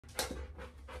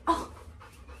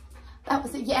That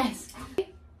was a yes.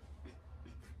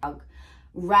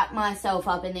 Wrap myself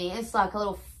up in this like a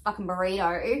little fucking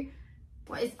burrito.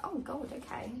 What is, oh god,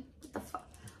 okay. What the fuck?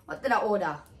 What did I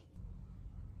order?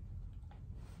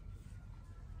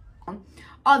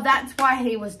 Oh, that's why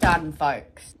he was done,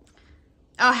 folks.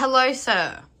 Oh, hello,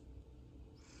 sir.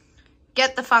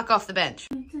 Get the fuck off the bench.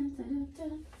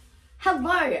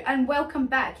 Hello and welcome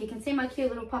back. You can see my cute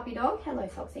little puppy dog. Hello,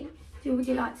 Foxy. Would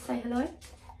you like to say hello?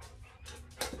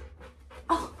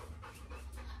 Oh,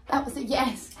 that was a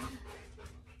yes.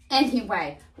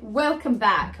 Anyway, welcome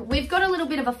back. We've got a little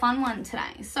bit of a fun one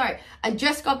today. So I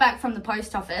just got back from the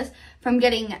post office from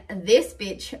getting this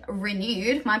bitch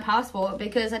renewed, my passport,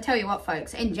 because I tell you what,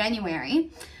 folks, in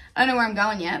January, I don't know where I'm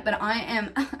going yet, but I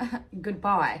am,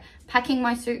 goodbye, packing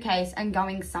my suitcase and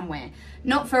going somewhere.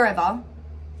 Not forever,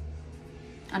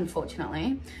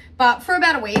 unfortunately, but for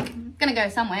about a week, gonna go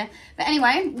somewhere. But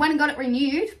anyway, went and got it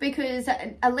renewed because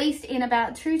at least in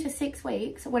about 2 to 6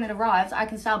 weeks, when it arrives, I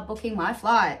can start booking my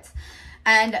flights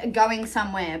and going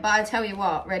somewhere. But I tell you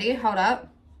what, ready? Hold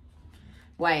up.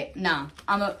 Wait, nah,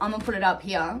 I'm gonna put it up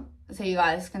here so you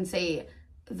guys can see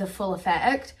the full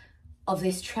effect of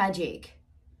this tragic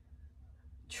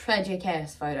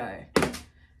ass photo.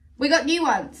 We got new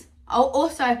ones. Oh,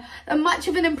 also, much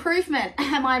of an improvement.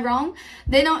 Am I wrong?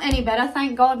 They're not any better.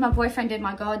 Thank God my boyfriend did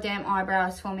my goddamn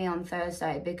eyebrows for me on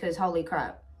Thursday because holy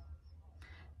crap.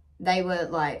 They were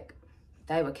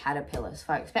caterpillars,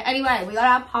 folks. But anyway, we got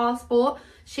our passport.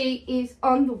 She is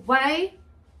on the way.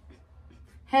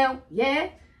 Hell yeah.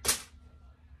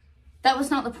 That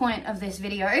was not the point of this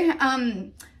video.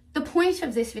 The point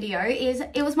of this video is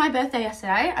it was my birthday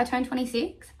yesterday. I turned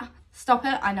 26. Stop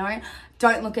it, I know.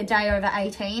 Don't look a day over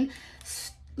 18.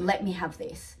 Let me have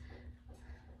this.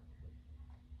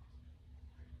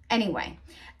 Anyway,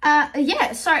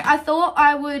 yeah, so I thought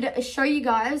I would show you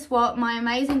guys what my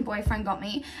amazing boyfriend got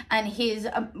me and his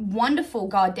wonderful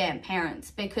goddamn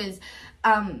parents, because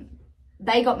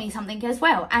they got me something as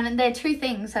well. And they're two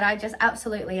things that I just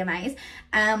absolutely amaze.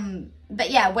 But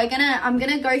yeah, I'm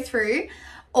gonna go through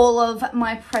all of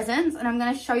my presents and I'm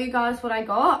going to show you guys what I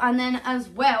got. And then as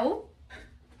well,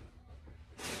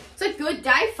 it's a good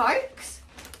day, folks,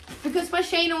 because my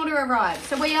Shein order arrived.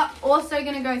 So we are also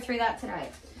going to go through that today.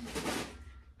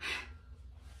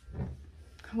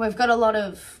 We've got a lot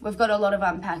of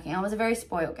unpacking. I was a very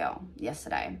spoiled girl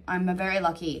yesterday. I'm a very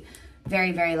lucky,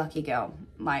 very, very lucky girl.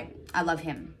 Like, I love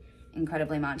him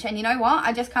incredibly much. And you know what?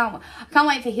 I can't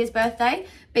wait for his birthday,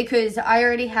 because I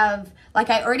already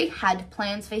had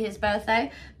plans for his birthday,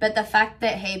 but the fact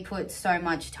that he put so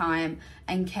much time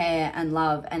and care and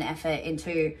love and effort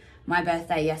into my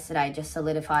birthday yesterday just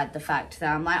solidified the fact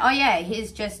that I'm like, oh yeah,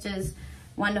 he's just as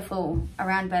wonderful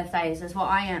around birthdays as what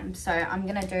I am. So I'm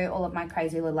gonna do all of my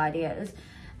crazy little ideas,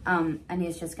 and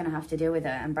he's just gonna have to deal with it.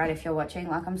 And Brad, if you're watching,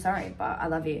 like, I'm sorry, but I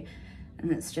love you, and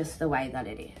it's just the way that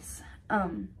it is.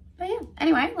 But yeah,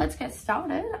 anyway, let's get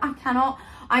started. I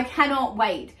cannot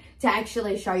wait to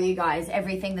actually show you guys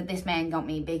everything that this man got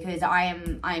me, because I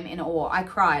am in awe. I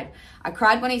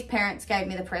cried when his parents gave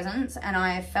me the presents, and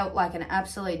I felt like an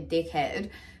absolute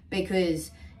dickhead, because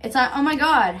it's like, oh my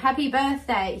God, happy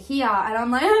birthday here. And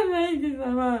I'm like, oh, thank you so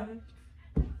much.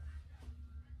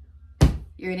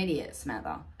 You're an idiot,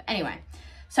 Samantha. Anyway,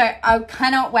 so I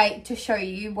cannot wait to show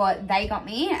you what they got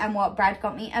me and what Brad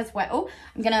got me as well.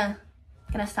 I'm gonna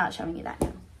start showing you that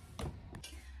now.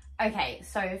 Okay,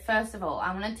 so first of all,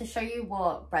 I wanted to show you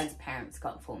what Brad's parents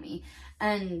got for me.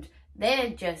 And they're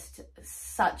just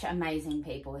such amazing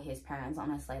people, his parents,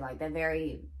 honestly. Like, they're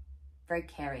very, very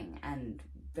caring and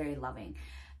very loving.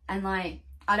 And like,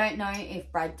 I don't know if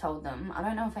Brad told them. I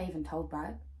don't know if I even told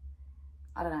Brad.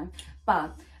 I don't know.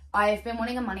 But I've been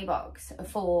wanting a money box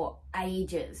for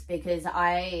ages, because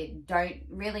I don't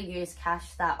really use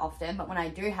cash that often. But when I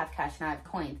do have cash and I have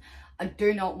coins, I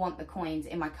do not want the coins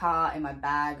in my car, in my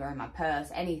bag, or in my purse,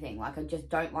 anything. Like, I just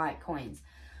don't like coins.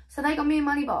 So they got me a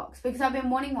money box because I've been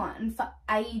wanting one for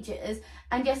ages.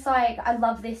 And just like, I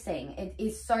love this thing. It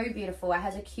is so beautiful. It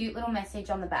has a cute little message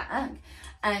on the back.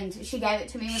 And she gave it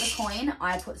to me with a coin.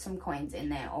 I put some coins in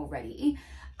there already.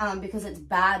 Because it's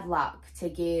bad luck to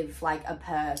give like a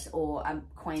purse or a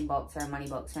coin box or a money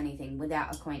box or anything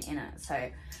without a coin in it. So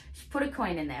she put a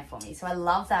coin in there for me. So I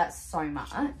love that so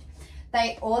much.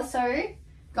 They also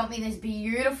got me this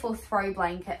beautiful throw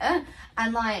blanket,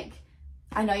 and like,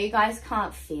 I know you guys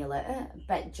can't feel it,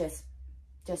 but just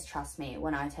trust me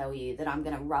when I tell you that I'm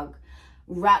gonna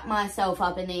wrap myself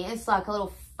up in this like a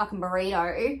little fucking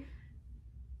burrito,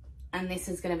 and this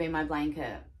is gonna be my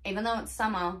blanket. Even though it's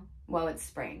summer, well, it's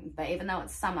spring, but even though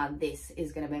it's summer, this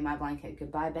is gonna be my blanket.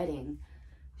 Goodbye bedding.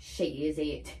 She is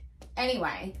it.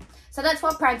 Anyway, so that's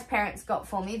what Brad's parents got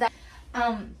for me.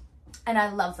 And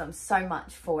I love them so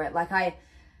much for it. Like,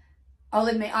 I'll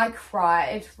admit I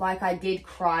cried. Like, I did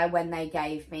cry when they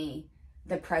gave me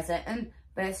the present.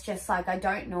 But it's just like, I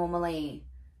don't normally,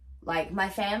 like, my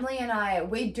family and I,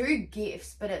 we do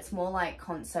gifts, but it's more like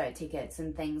concert tickets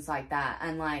and things like that.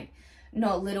 And like,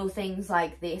 not little things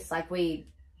like this. Like, we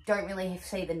don't really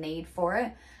see the need for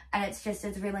it. And it's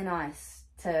really nice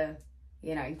to,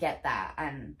 you know, get that.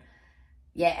 And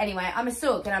yeah, anyway, I'm a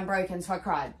sook and I'm broken, so I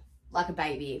cried like a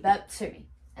baby. But sue me.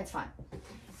 It's fine.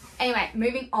 Anyway,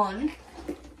 moving on.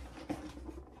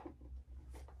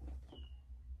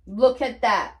 Look at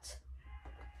that.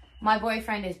 My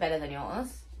boyfriend is better than yours.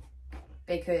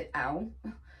 Because,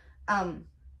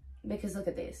 because look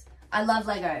at this. I love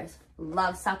Legos.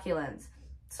 Love succulents.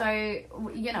 So,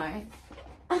 you know,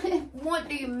 what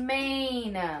do you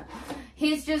mean?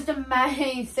 He's just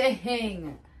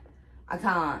amazing. I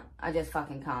can't. I just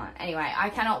fucking can't. Anyway, I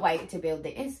cannot wait to build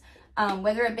this.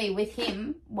 Whether it be with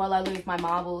him while I lose my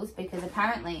marbles, because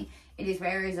apparently it is,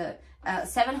 where is it?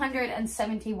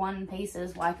 771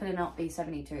 pieces. Why could it not be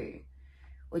 72?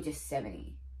 Or just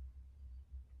 70?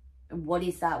 What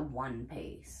is that one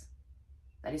piece?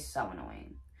 That is so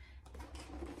annoying.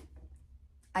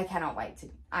 I cannot wait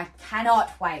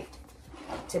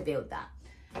to build that.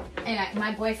 Anyway,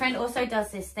 my boyfriend also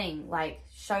does this thing, like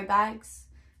show bags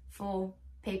for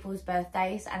people's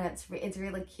birthdays, and it's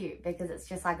really cute because it's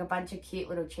just like a bunch of cute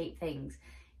little cheap things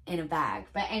in a bag.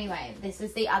 But anyway, this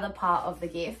is the other part of the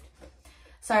gift.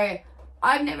 So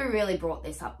I've never really brought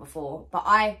this up before, but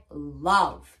I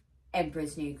love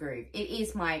Emperor's New Groove. It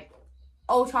is my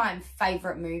all-time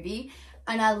favorite movie,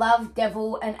 and I love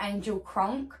Devil and Angel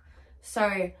Kronk.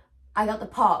 So I got the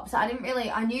pops. I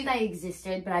knew they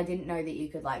existed, but I didn't know that you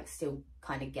could like still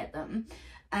kind of get them.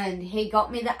 And he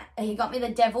got me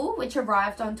the Devil, which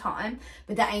arrived on time,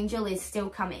 but the Angel is still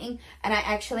coming. And I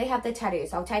actually have the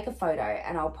tattoos. I'll take a photo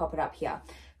and I'll pop it up here.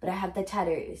 But I have the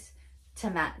tattoos to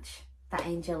match the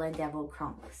Angel and Devil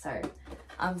Kronk. So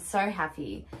I'm so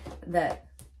happy that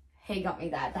he got me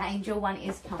that. The Angel one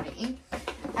is coming.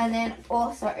 And then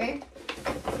also,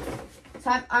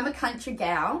 so I'm a country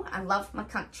gal. I love my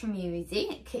country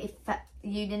music. If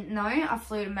you didn't know, I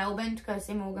flew to Melbourne to go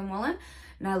see Morgan Wallen.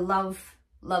 And I love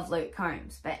Luke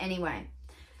Combs. But anyway,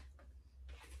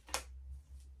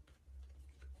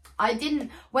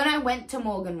 when I went to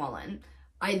Morgan Wallen,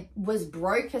 I was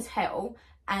broke as hell.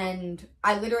 And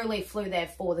I literally flew there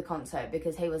for the concert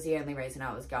because he was the only reason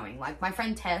I was going. Like, my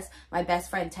friend Tess, my best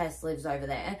friend Tess lives over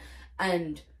there.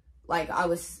 And like, I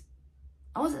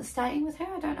wasn't staying with her.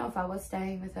 I don't know if I was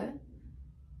staying with her.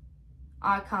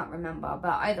 I can't remember.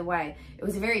 But either way, it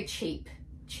was a very cheap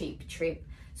trip.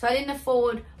 So I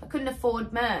couldn't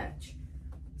afford merch.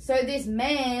 So this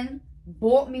man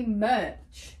bought me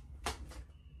merch.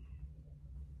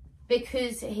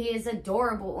 Because he is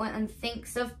adorable and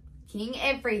thinks of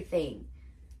everything.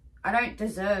 I don't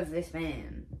deserve this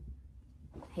man.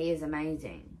 He is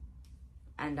amazing.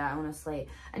 And honestly,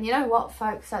 and you know what,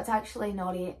 folks, that's actually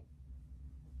not it.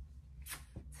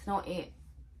 It's not it.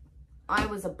 I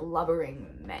was a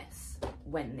blubbering mess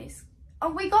when this,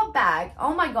 oh, we got back.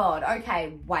 Oh my God.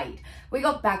 Okay, wait. We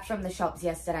got back from the shops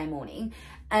yesterday morning,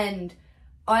 and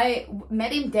I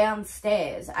met him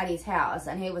downstairs at his house,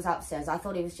 and he was upstairs. I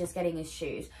thought he was just getting his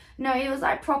shoes. No, he was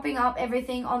like propping up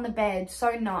everything on the bed.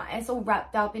 So nice, all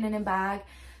wrapped up in a bag.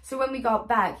 So when we got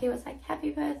back, he was like,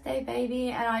 happy birthday, baby.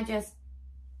 And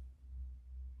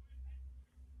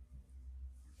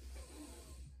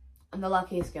I'm the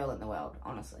luckiest girl in the world,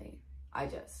 honestly.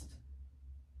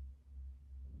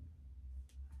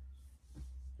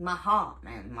 My heart,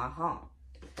 man, my heart.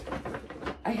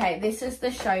 Okay, this is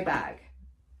the show bag.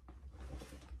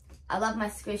 I love my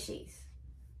squishies.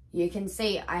 You can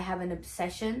see I have an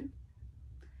obsession.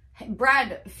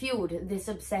 Brad fueled this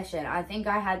obsession. I think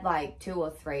I had like 2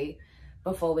 or 3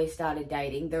 before we started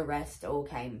dating. The rest all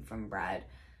came from Brad.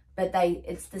 But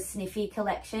it's the Sniffy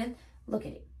collection. Look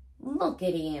at him. Look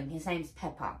at him. His name's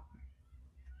Pepper.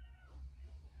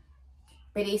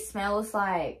 But he smells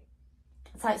like,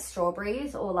 it's like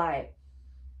strawberries, or like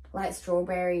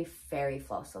strawberry fairy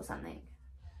floss or something.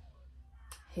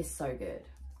 He's so good.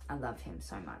 I love him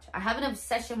so much. I have an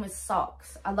obsession with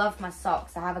socks. I love my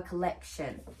socks. I have a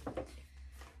collection.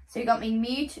 So you got me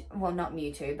Mewtwo, well, not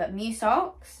Mewtwo, but Mew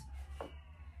socks.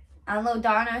 And little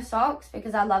dino socks,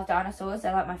 because I love dinosaurs.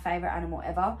 They're like my favorite animal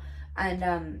ever.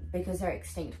 And because they're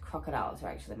extinct, crocodiles are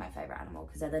actually my favorite animal,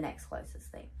 because they're the next closest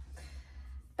thing.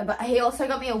 But he also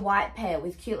got me a white pair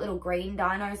with cute little green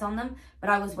dinos on them. But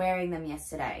I was wearing them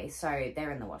yesterday, so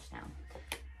they're in the wash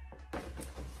now.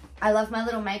 I love my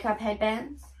little makeup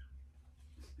headbands.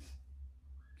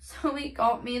 So he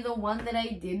got me the one that I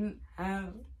didn't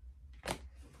have.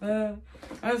 I'm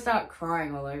gonna start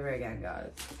crying all over again,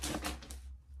 guys.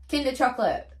 Kinder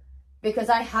chocolate. Because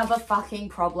I have a fucking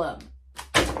problem.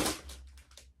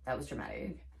 That was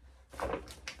dramatic.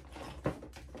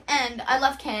 And I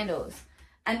love candles.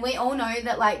 And we all know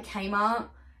that, like, Kmart,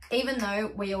 even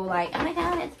though we all like, oh my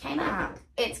god, it's Kmart.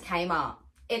 It's Kmart.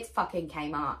 It's fucking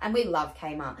Kmart. And we love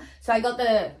Kmart. So I got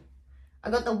the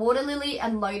water lily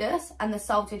and lotus and the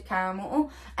salted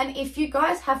caramel. And if you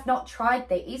guys have not tried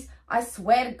these, I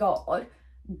swear to God,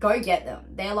 go get them.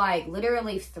 They're like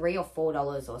literally $3 or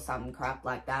 $4 or some crap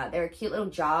like that. They're a cute little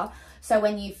jar. So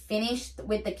when you finish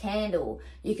with the candle,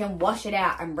 you can wash it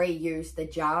out and reuse the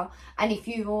jar. And if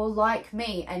you all like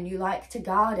me and you like to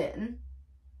garden,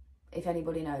 if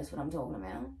anybody knows what I'm talking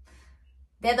about,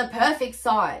 they're the perfect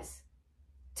size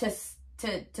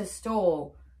to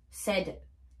store said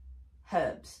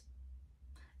herbs.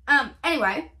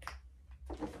 Anyway,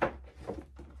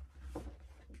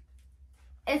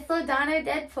 it's Lodano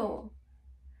Deadpool.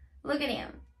 Look at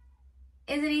him.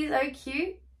 Isn't he so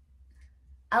cute?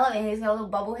 I love him. He's got a little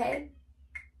bubble head.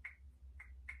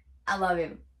 I love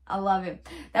him. I love him.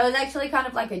 That was actually kind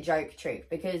of like a joke trick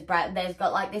because Brad, there's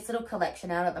got like this little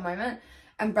collection out at the moment,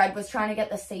 and Brad was trying to get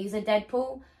the Caesar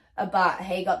Deadpool, but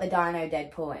he got the Dino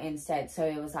Deadpool instead. So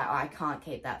he was like, oh, I can't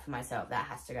keep that for myself. That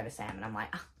has to go to Sam. And I'm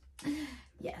like, oh,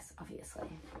 yes, obviously.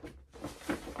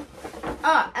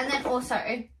 Oh, and then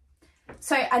also,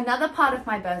 so another part of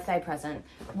my birthday present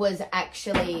was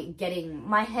actually getting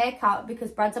my hair cut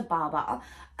because Brad's a barber,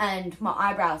 and my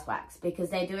eyebrows waxed because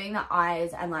they're doing the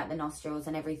eyes and like the nostrils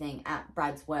and everything at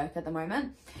Brad's work at the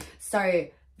moment. So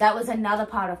that was another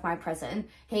part of my present.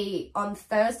 On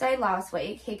Thursday last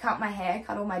week, he cut my hair,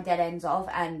 cut all my dead ends off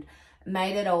and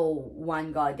made it all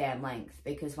one goddamn length,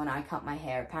 because when I cut my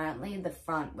hair, apparently the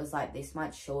front was like this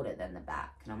much shorter than the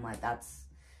back. And I'm like,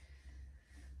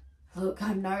 look,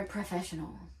 I'm no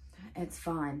professional. It's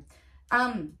fine.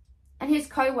 And his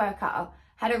co-worker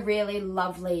had a really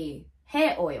lovely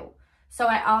hair oil. So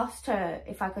I asked her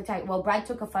if I could Brad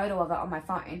took a photo of it on my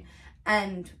phone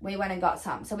and we went and got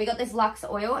some. So we got this Lux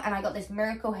oil and I got this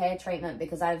Miracle hair treatment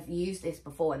because I've used this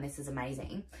before and this is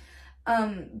amazing.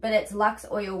 But it's Lux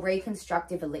oil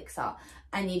reconstructive elixir,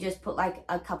 and you just put like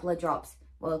a couple of drops,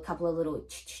 well, a couple of little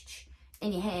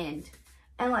in your hand,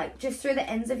 and like just through the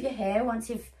ends of your hair once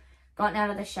you've gotten out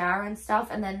of the shower and stuff.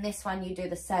 And then this one you do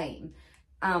the same,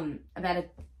 about a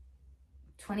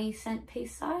 20-cent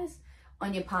piece size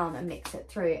on your palm, and mix it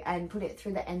through and put it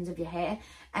through the ends of your hair.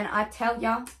 And I tell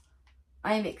ya,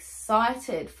 I am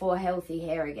excited for healthy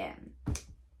hair again.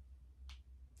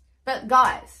 But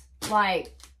guys,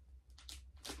 like,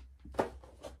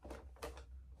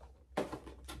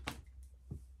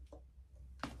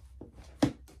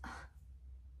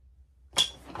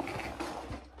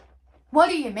 what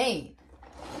do you mean?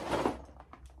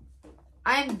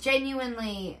 I'm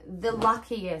genuinely the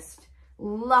luckiest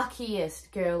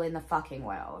girl in the fucking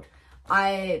world.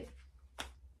 I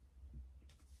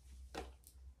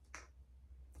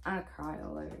cry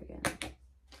all over again.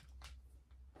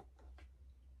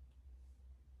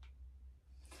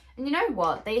 And you know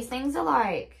what? These things are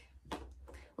like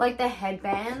the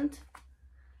headband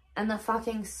and the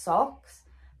fucking socks.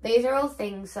 These are all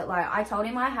things that, like, I told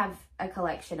him I have a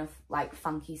collection of like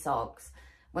funky socks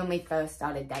when we first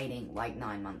started dating, like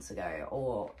 9 months ago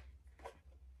or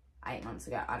 8 months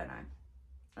ago, I don't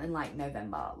know, in like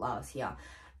November last year.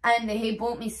 And he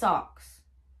bought me socks.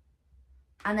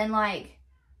 And then like,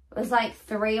 it was like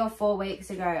 3 or 4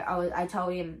 weeks ago, I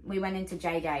told him, we went into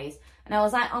JJ's and I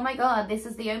was like, oh my God, this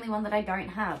is the only one that I don't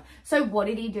have. So what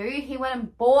did he do? He went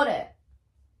and bought it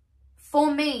for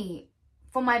me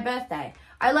for my birthday.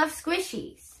 I love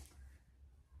squishies.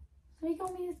 So he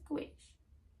got me a squish.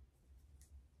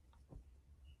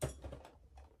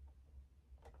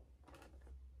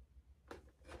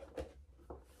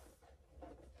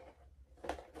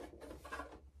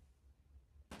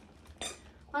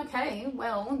 Okay,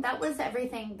 well, that was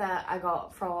everything that I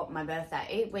got for my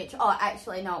birthday, which, oh,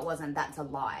 actually, no, it wasn't. That's a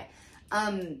lie.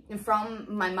 From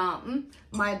my mum,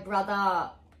 my brother,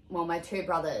 well, my 2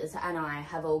 brothers and I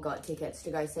have all got tickets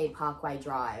to go see Parkway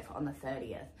Drive on the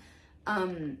 30th.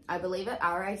 I believe at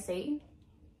RAC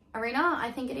Arena,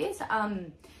 I think it is.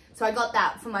 So I got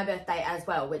that for my birthday as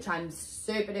well, which I'm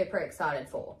super duper excited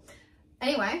for.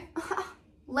 Anyway,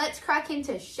 let's crack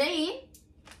into Shein.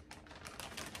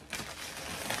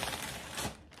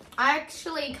 I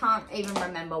actually can't even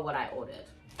remember what I ordered.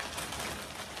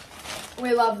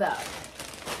 We love that.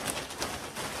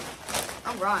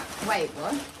 All right. Wait,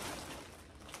 what?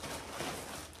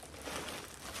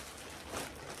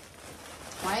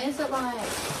 is it like...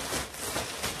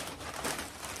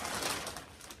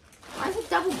 Why is it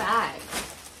double bag?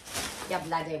 You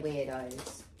bloody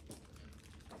weirdos.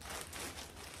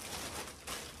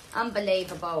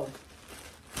 Unbelievable.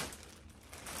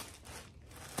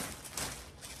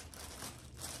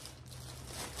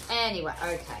 Anyway,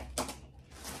 okay.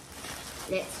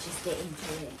 Let's just get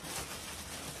into it.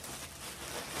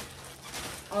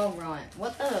 Alright,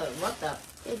 what the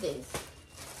is this?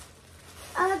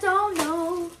 I don't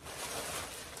know.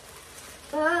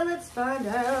 But let's find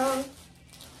out.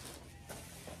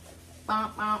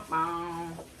 Bum, bum,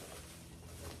 bum.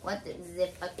 What the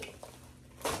zip?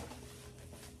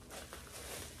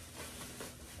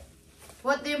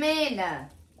 What do you mean?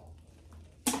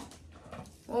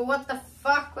 Well, what the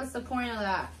fuck was the point of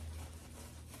that?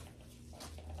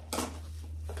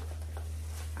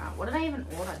 What did I even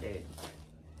order, dude?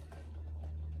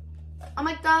 Oh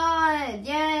my god,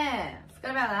 yeah.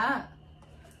 Forgot about that.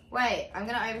 Wait, I'm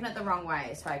gonna open it the wrong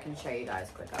way so I can show you guys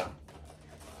quicker.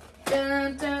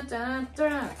 Dun, dun, dun,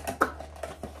 dun.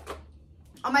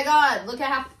 Oh my god, look at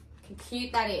how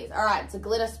cute that is. Alright, it's a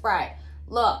glitter spray.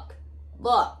 Look.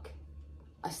 Look.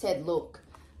 I said look.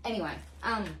 Anyway,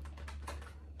 I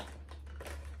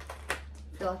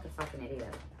feel like a fucking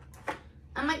idiot.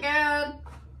 Oh my god.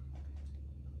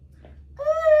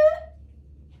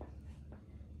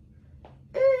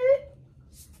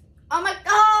 Oh my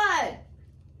god.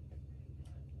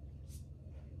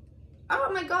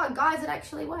 Oh my god, guys, it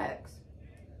actually works.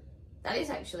 That is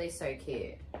actually so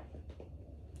cute.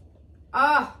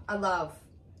 Oh, I love.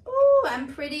 Ooh, I'm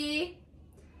pretty.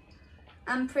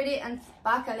 I'm pretty and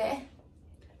sparkly.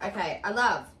 Okay, I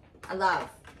love.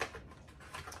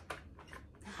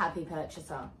 Happy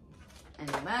purchaser.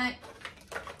 Anyway,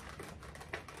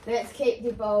 let's keep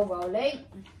the ball rolling.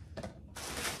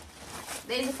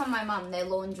 These are from my mum. They're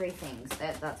laundry things.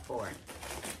 That's boring.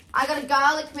 I got a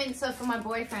garlic mincer for my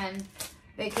boyfriend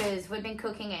because we've been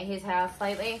cooking at his house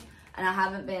lately and I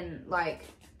haven't been, like,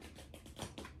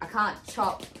 I can't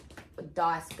chop or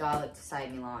dice garlic to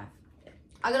save my life.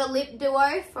 I got a lip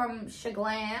duo from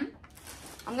Shein.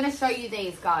 I'm going to show you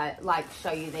these guys, like,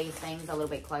 show you these things a little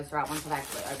bit closer up once I've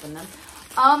actually opened them.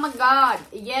 Oh my god,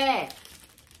 yeah.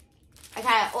 Okay,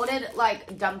 I ordered,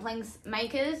 like, dumplings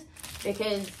makers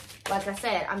because, like I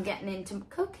said, I'm getting into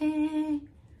cooking.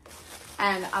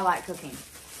 And I like cooking.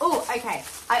 Oh, okay.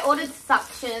 I ordered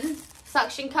suction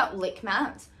cup lick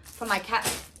mats for my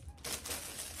cat.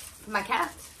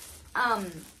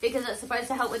 Because it's supposed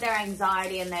to help with their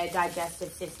anxiety and their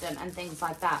digestive system and things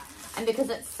like that. And because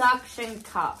it's suction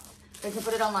cup, they can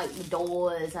put it on like the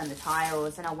doors and the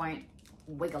tiles and I won't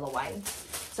wiggle away.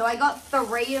 So I got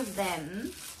 3 of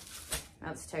them.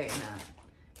 That's 2 in a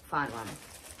fine one.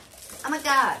 Oh my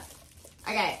god.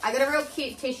 Okay, I got a real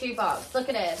cute tissue box. Look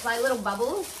at it. It's like little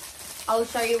bubbles. I'll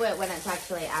show you it when it's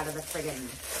actually out of the friggin'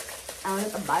 out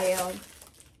of the bag.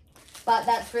 But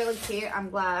that's really cute. I'm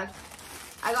glad.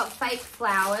 I got fake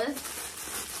flowers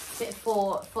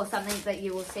for something that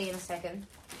you will see in a second.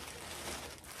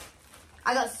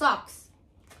 I got socks,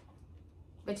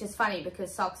 which is funny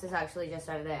because socks is actually just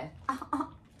over there. I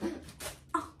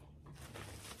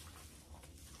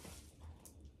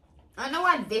don't know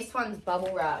why this one's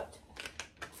bubble wrapped,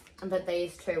 but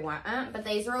these 2 weren't. But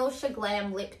these are all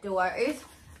Shein lip duos,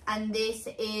 and this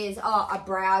is a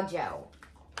brow gel.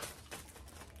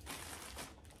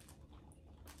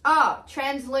 Oh,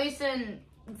 translucent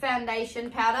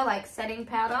foundation powder, like setting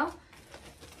powder.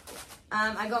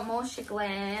 I got more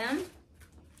Shein.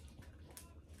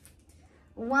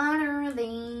 What are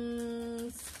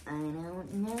these? I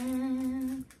don't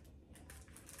know.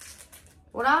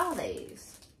 What are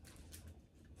these?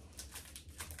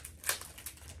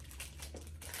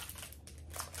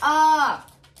 Ah!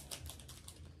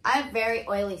 I have very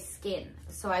oily skin,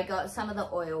 so I got some of the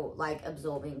oil, like,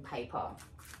 absorbing paper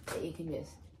that you can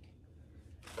just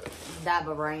dab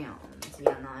around, you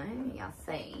know, you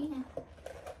see.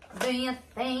 Do your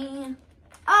thing.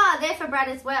 Ah, they're for Brad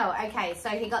as well. Okay, so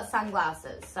he got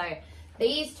sunglasses. So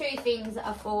these 2 things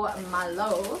are for my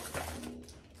love.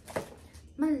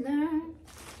 My love.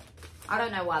 I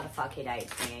don't know why the fuck he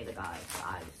dates me either, guys.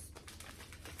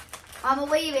 I'm a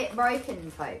wee bit broken,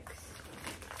 folks.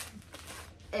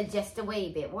 Just a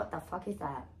wee bit. What the fuck is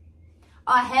that?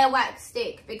 Oh, hair wax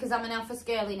stick, because I'm an office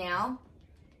girly now.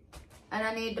 And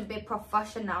I need to be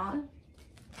professional.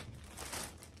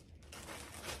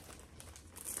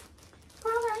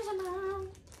 Professional.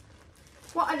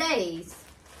 What are these?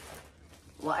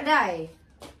 What are they?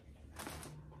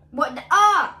 What?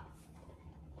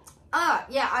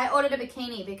 Yeah, I ordered a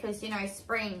bikini because, you know,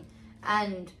 spring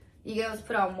and you girls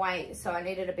put on weight, so I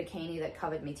needed a bikini that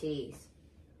covered my titties.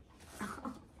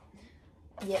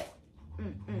 Yep.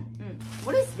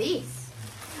 What is this?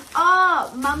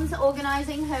 Oh, Mum's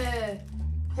organising her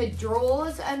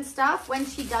drawers and stuff. When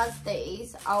she does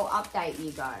these, I'll update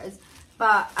you guys.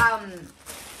 But I'll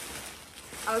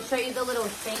show you the little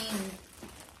Shein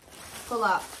pull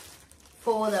up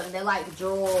for them. They're like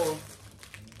drawer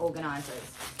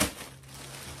organisers.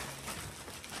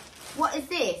 What is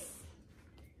this?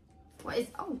 What is,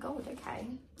 oh God, okay.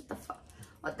 What the fuck?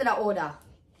 What did I order?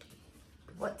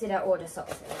 What did I order,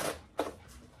 Socks?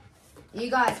 You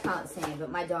guys can't see me,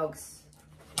 but my dog's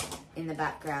in the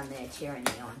background there cheering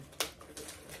me on.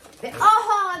 But,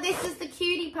 oh, this is the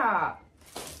cutie part.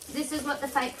 This is what the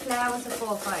fake flowers are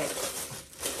for, folks.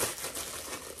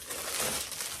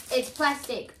 It's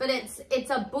plastic, but it's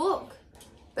a book,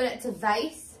 but it's a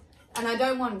vase. And I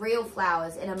don't want real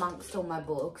flowers in amongst all my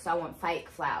books. I want fake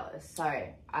flowers. So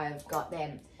I've got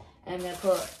them. And I'm going to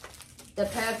put the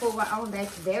purple one. Oh, they're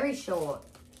very short.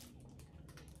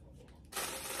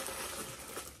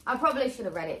 I probably should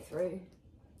have read it through.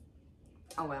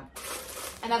 Oh, well.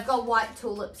 And I've got white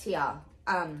tulips here.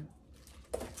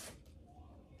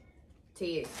 To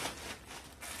use.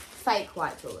 Fake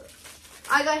white tulips.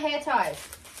 I got hair ties.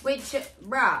 Which,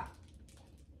 bruh.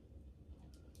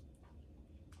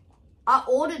 I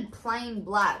ordered plain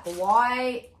black.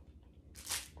 Why'd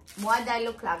they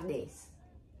look like this?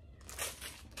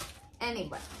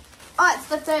 Anyway. Oh, it's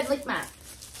the third lick mat.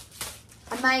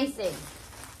 Amazing.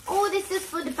 Oh, this is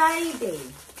for the baby.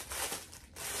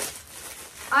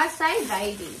 I say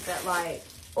baby, but like,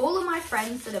 all of my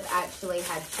friends that have actually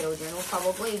had children will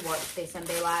probably watch this and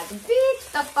be like,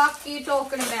 bitch, the fuck are you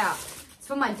talking about? It's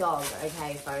for my dog,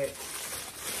 okay,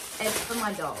 folks? It's for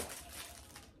my dog.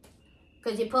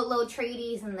 Because you put little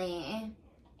treaties in there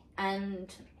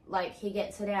and like he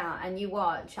gets it out and you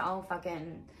watch, oh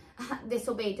fucking, this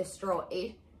will be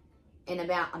destroyed in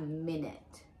about a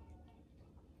minute.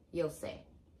 You'll see.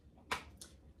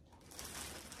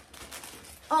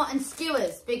 Oh, and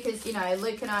skewers, because, you know,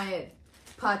 Luke and I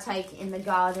partake in the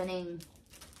gardening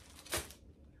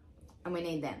and we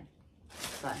need them.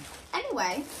 So,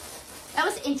 anyway, that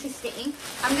was interesting.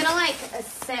 I'm going to like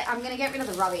I'm going to get rid of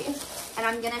the rubbish and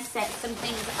I'm going to set some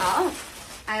things up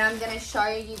and I'm going to show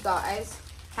you guys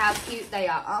how cute they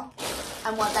are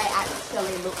and what they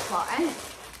actually look like.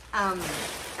 And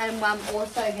I'm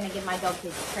also going to give my dog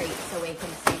his treat so we can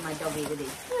see my doggy with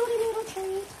his cute little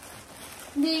treat.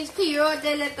 These cute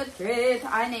little treats.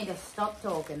 I need to stop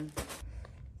talking.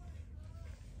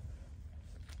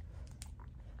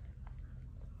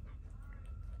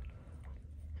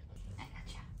 I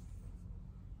gotcha.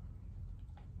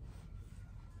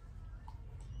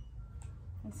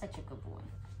 He's such a good boy.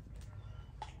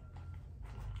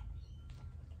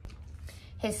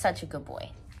 He's such a good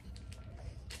boy.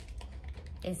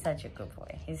 He's such a good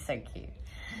boy. He's so cute.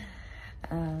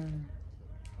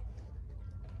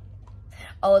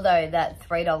 Although that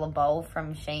 $3 bowl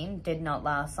from Shein did not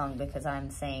last long because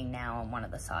I'm seeing now on one of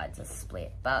the sides is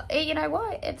split. But you know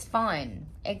what? It's fine.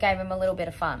 It gave him a little bit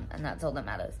of fun and that's all that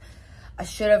matters. I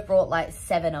should have brought like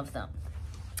 7 of them.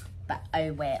 But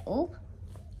oh well.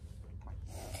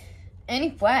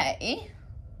 Anyway.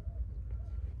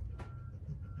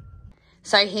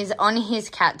 So he's on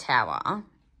his cat tower.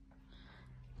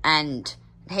 And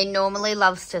he normally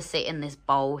loves to sit in this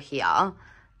bowl here.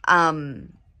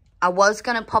 I was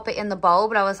going to pop it in the bowl,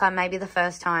 but I was like, maybe the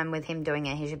first time with him doing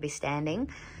it, he should be standing.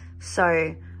 So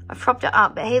I propped it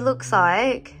up, but he looks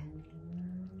like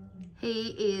he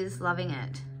is loving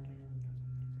it.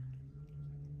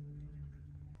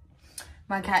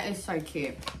 My cat is so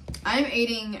cute. I'm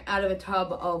eating out of a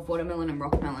tub of watermelon and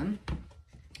rockmelon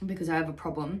because I have a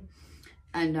problem.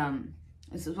 And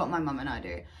this is what my mum and I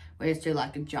do. We just do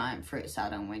like a giant fruit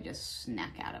salad and we just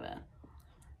snack out of it.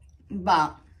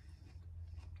 But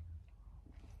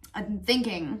I'm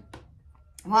thinking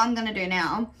what I'm going to do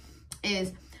now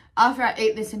is after I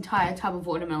eat this entire tub of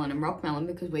watermelon and rockmelon,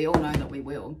 because we all know that we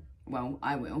will, well,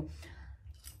 I will,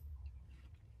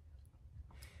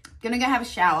 gonna go have a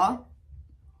shower,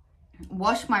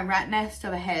 wash my rat nest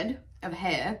of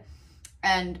hair,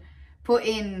 and put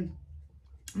in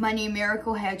my new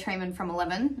Miracle hair treatment from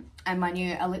 11 and my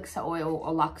new Elixir oil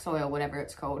or Lux oil, whatever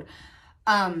it's called,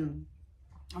 from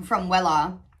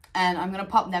Wella, and I'm gonna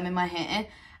pop them in my hair.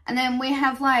 And then we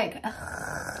have like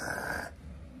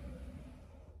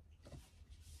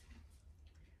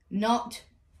not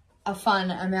a fun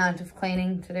amount of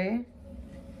cleaning to do.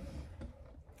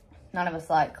 None of us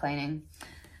like cleaning.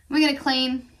 We're gonna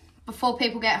clean before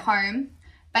people get home,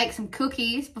 bake some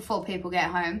cookies before people get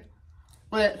home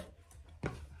with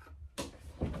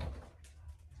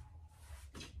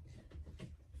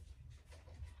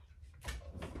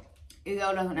Your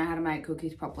girl doesn't know how to make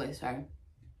cookies properly, so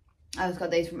I just got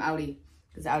these from Aldi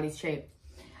because Aldi's cheap.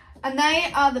 And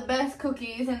they are the best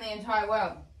cookies in the entire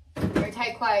world. They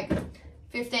take like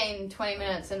 15-20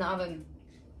 minutes in the oven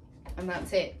and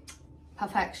that's it.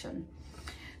 Perfection.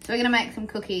 So we're gonna make some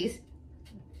cookies.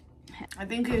 I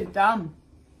think it's done.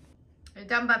 You're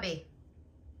done, Bubby.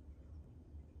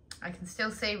 I can still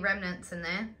see remnants in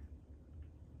there.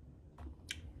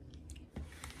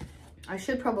 I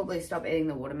should probably stop eating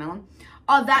the watermelon.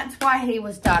 Oh, that's why he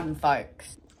was done,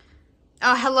 folks.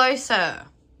 Oh, hello, sir.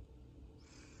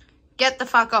 Get the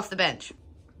fuck off the bench.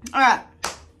 All right,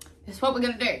 that's what we're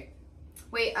gonna do.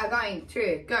 We are going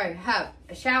to go have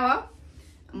a shower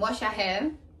and wash our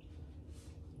hair.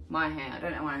 My hair, I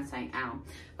don't know why I'm saying ow.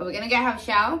 But we're gonna go have a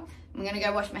shower. I'm gonna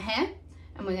go wash my hair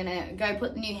and we're gonna go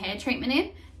put the new hair treatment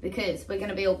in because we're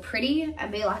gonna be all pretty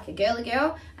and be like a girly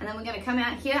girl. And then we're gonna come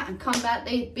out here and combat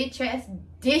these bitch ass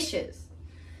dishes.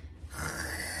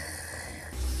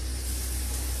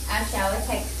 Our shower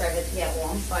takes forever to get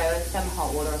warm, so I always have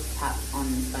hot water tap on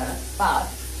first. But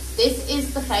this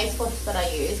is the face wash that I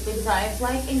use because I have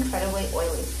like incredibly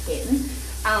oily skin.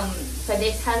 So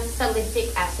this has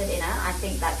salicylic acid in it. I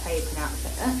think that's how you pronounce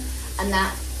it. And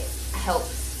that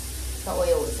helps the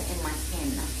oils in my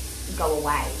skin go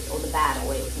away, or the bad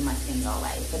oils in my skin go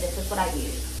away. So this is what I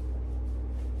use.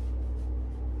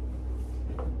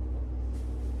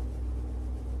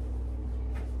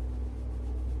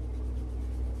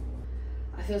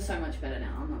 I feel so much better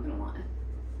now, I'm not gonna lie.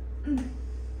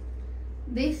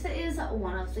 This is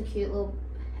one of the cute little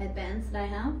headbands that I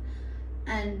have.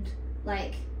 And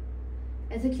like,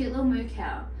 it's a cute little moo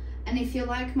cow. And if you're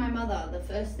like my mother, the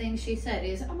first thing she said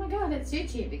is, oh my god, it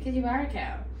suits you because you are a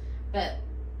cow. But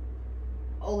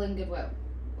all in good will.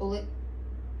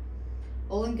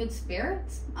 All in good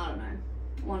spirits? I don't know.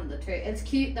 One of the two. It's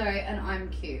cute though, and I'm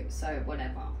cute, so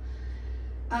whatever.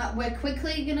 We're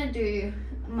quickly gonna do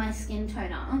my skin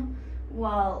toner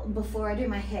before I do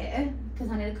my hair, because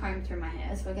I need to comb through my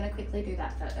hair, so we're gonna quickly do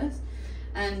that first.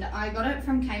 And I got it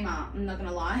from Kmart, I'm not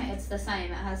gonna lie, it's the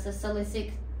same. It has the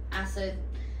salicylic acid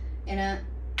in it,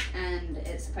 and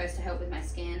it's supposed to help with my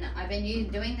skin. I've been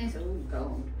doing this, oh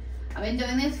god. I've been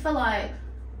doing this for like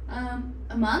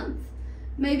a month,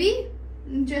 maybe,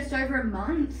 just over a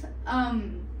month.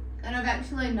 And I've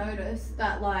actually noticed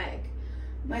that like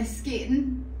my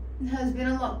skin has been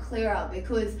a lot clearer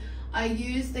because I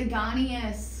use the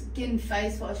Garnier Skin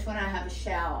Face Wash when I have a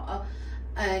shower,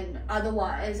 and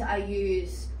otherwise I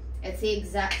use, it's the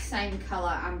exact same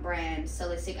color and brand,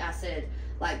 salicylic acid,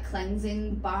 like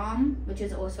cleansing balm, which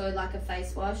is also like a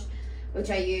face wash, which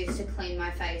I use to clean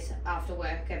my face after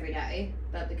work every day.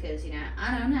 But because, you know,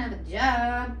 I don't have a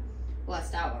job, well, I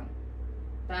start one,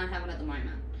 but I don't have one at the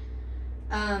moment.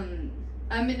 I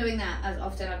haven't been doing that as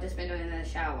often, I've just been doing the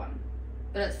shower one,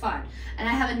 but it's fine. And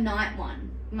I have a night one.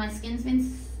 My skin's been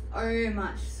so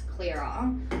much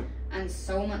clearer and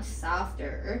so much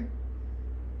softer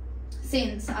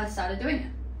since I started doing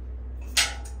it.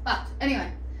 But anyway,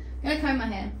 I'm gonna comb my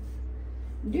hair.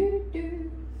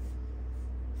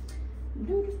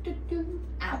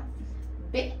 Ow,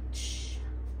 bitch.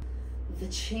 The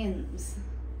chins.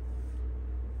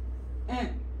 For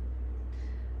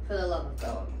the love of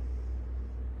God.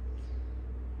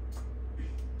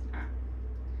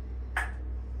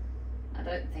 I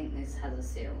don't think this has a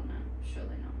seal on it,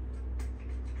 surely not.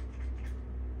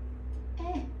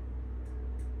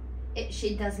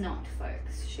 She does not,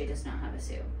 folks. She does not have a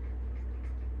seal.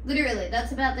 Literally,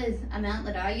 that's about the amount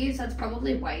that I use. That's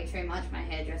probably way too much. My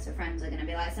hairdresser friends are going to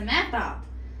be like, Samantha,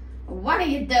 what are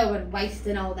you doing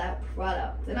wasting all that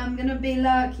product? And I'm going to be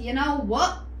like, you know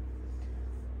what?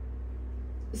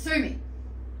 Sue me.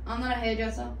 I'm not a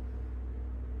hairdresser.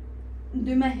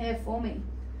 Do my hair for me.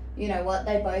 You know what?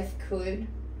 They both could.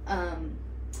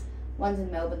 One's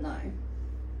in Melbourne though.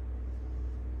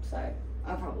 So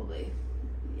I'll probably,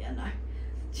 yeah, no.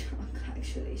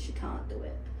 Actually, she can't do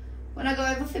it. When I go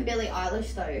over for Billie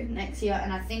Eilish though, next year,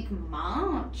 and I think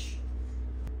March,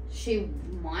 she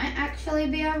might actually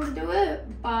be able to do it.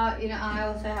 But, you know, I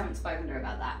also haven't spoken to her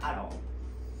about that at all.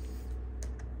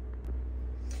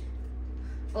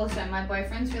 Also, my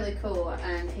boyfriend's really cool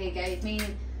and he gave me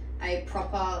a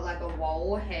proper, like a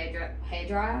Wool hair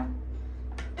dryer.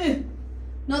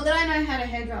 Not that I know how to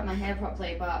hair dry my hair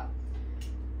properly, but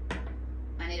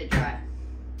I need to dry.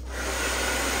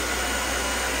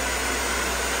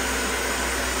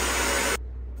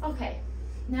 Okay,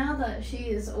 now that she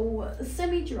is all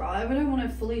semi-dry, we don't want her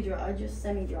fully dry, just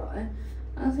semi-dry.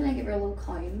 I'm just gonna give her a little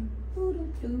comb.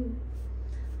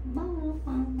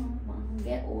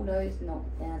 Get all those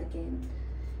knocked out again.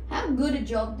 How good a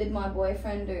job did my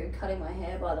boyfriend do cutting my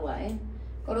hair, by the way?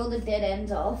 Got all the dead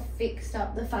ends off, fixed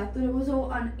up the fact that it was all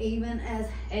uneven as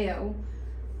hell,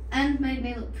 and made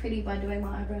me look pretty by doing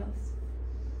my eyebrows.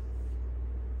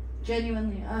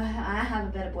 Genuinely, I have a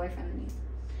better boyfriend than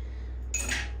you.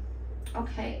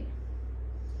 Okay.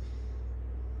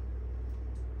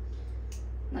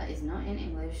 That is not in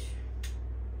English.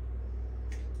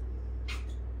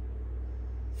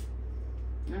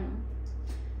 No.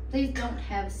 Please don't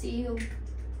have seal.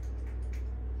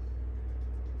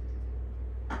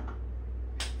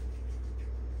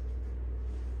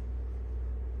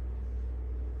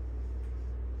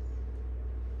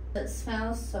 It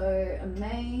smells so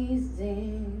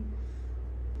amazing.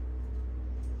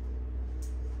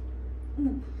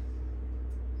 Ooh.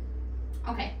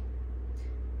 Okay.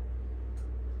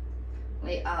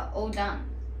 We are all done.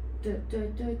 You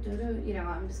know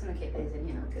what, I'm just going to keep these in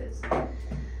here because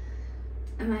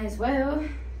I may as well.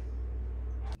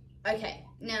 Okay,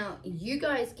 now you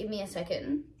guys give me a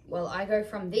second while I go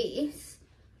from this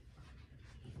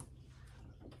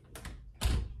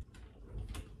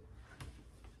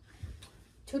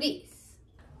to this.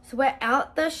 So we're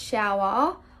out the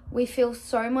shower. We feel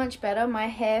so much better. My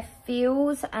hair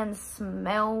feels and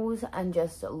smells and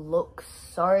just looks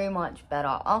so much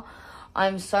better.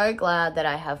 I'm so glad that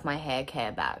I have my hair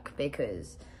care back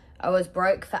because I was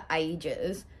broke for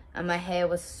ages and my hair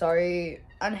was so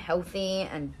unhealthy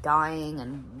and dying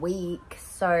and weak.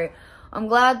 So I'm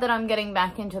glad that I'm getting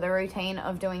back into the routine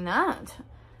of doing that.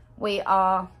 We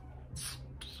are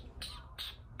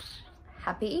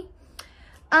happy.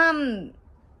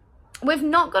 We've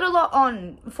not got a lot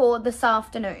on for this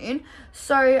afternoon,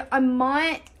 so I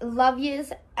might love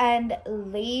yous and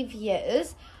leave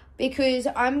yous because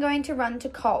I'm going to run to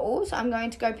Coles. I'm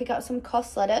going to go pick up some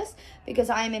cost lettuce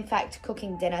because I am in fact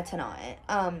cooking dinner tonight.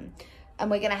 And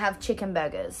we're gonna have chicken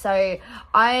burgers. So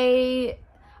I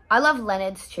love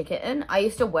Leonard's Chicken. I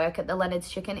used to work at the Leonard's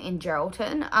Chicken in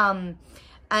Geraldton.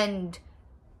 And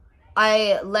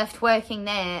I left working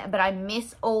there, but I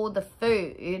miss all the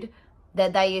food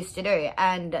that they used to do.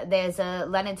 And there's a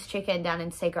Leonard's Chicken down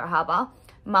in Secret Harbour.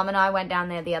 Mum and I went down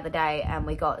there the other day and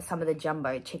we got some of the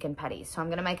jumbo chicken patties. So I'm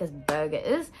going to make us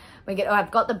burgers.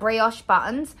 I've got the brioche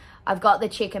buttons. I've got the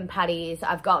chicken patties.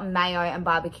 I've got mayo and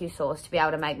barbecue sauce to be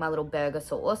able to make my little burger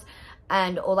sauce.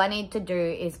 And all I need to do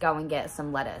is go and get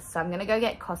some lettuce. So I'm going to go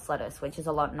get cost lettuce, which is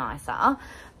a lot nicer.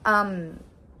 And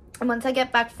once I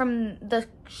get back from the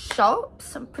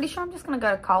shops, I'm pretty sure I'm just going to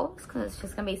go to Coles because it's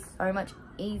just going to be so much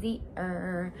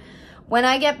easier. When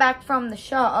I get back from the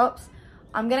shops,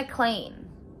 I'm going to clean.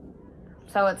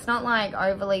 So it's not like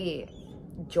overly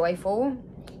joyful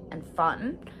and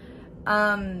fun.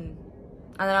 And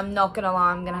then I'm not going to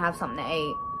lie, I'm going to have something to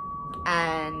eat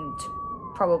and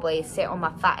probably sit on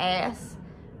my fat ass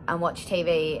and watch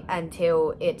TV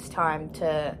until it's time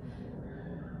to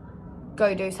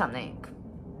go do something.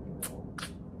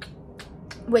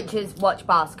 Which is watch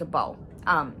basketball.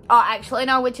 Actually,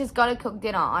 no, which is gotta cook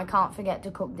dinner. I can't forget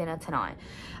to cook dinner tonight.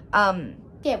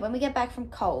 Yeah, when we get back from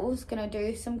Coles, gonna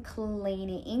do some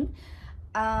cleaning.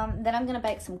 Then I'm gonna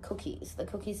bake some cookies. The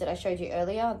cookies that I showed you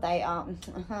earlier, they are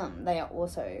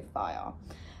also fire.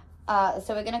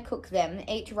 So we're gonna cook them.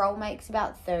 Each roll makes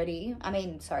about 15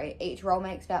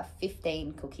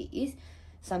 cookies.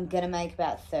 So I'm gonna make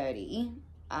about 30.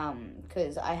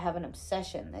 Because I have an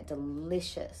obsession. They're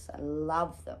delicious. I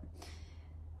love them.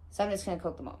 So I'm just going to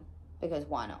cook them all because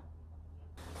why not?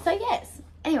 So yes,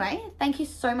 anyway, thank you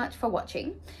so much for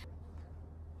watching.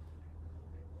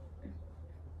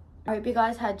 I hope you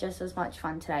guys had just as much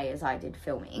fun today as I did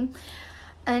filming.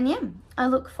 And yeah, I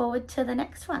look forward to the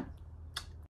next one.